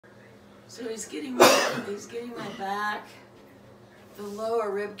So he's getting my back. The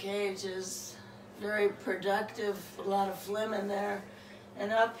lower rib cage is very productive, a lot of phlegm in there.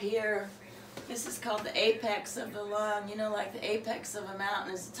 And up here, this is called the apex of the lung. You know, like the apex of a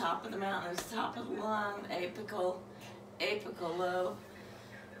mountain is the top of the mountain, is the top of the lung, apical lobe.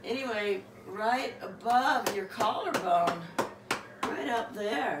 Anyway, right above your collarbone, right up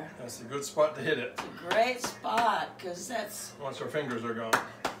there. That's a good spot to hit it. It's a great spot, because that's... Once our fingers are gone.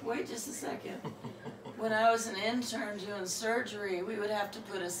 Wait just a second. When I was an intern doing surgery, we would have to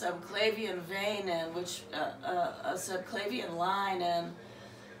put a subclavian vein in, which a subclavian line in,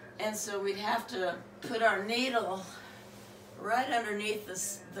 and so we'd have to put our needle right underneath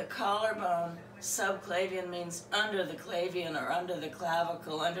the collarbone. Subclavian means under the clavian or under the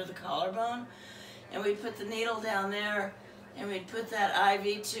clavicle, under the collarbone, and we'd put the needle down there, and we'd put that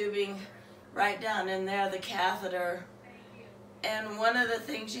IV tubing right down in there, the catheter. And one of the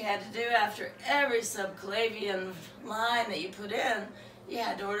things you had to do after every subclavian line that you put in, you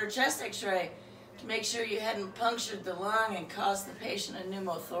had to order a chest x-ray to make sure you hadn't punctured the lung and caused the patient a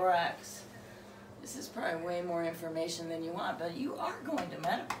pneumothorax. This is probably way more information than you want, but you are going to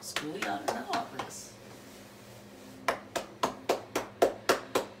medical school. You ought to know all this.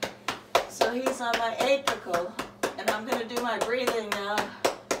 So he's on my apical, and I'm going to do my breathing now.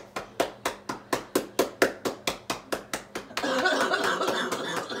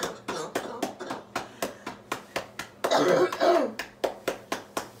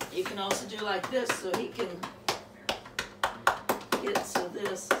 You can also do like this, so he can get to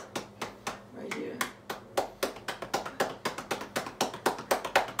this right here.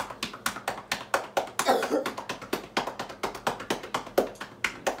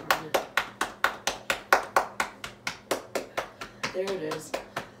 There it is.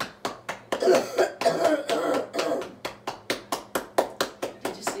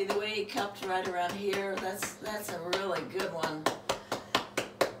 Did you see the way he cupped right around here? That's a really good one.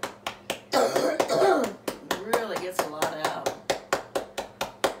 Really gets a lot out.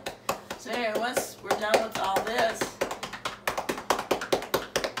 So anyway, once we're done with all this,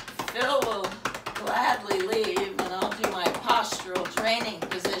 Phil will gladly leave and I'll do my postural training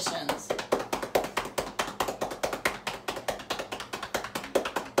positions.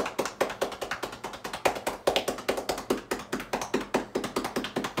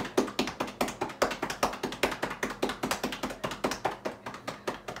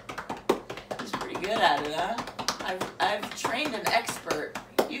 Good at it, huh? I've trained an expert.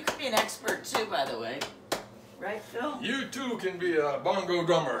 You can be an expert too, by the way. Right, Phil? You too can be a bongo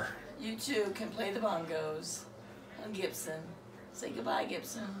drummer. You too can play the bongos on Gibson. Say goodbye,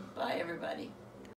 Gibson. Bye, everybody.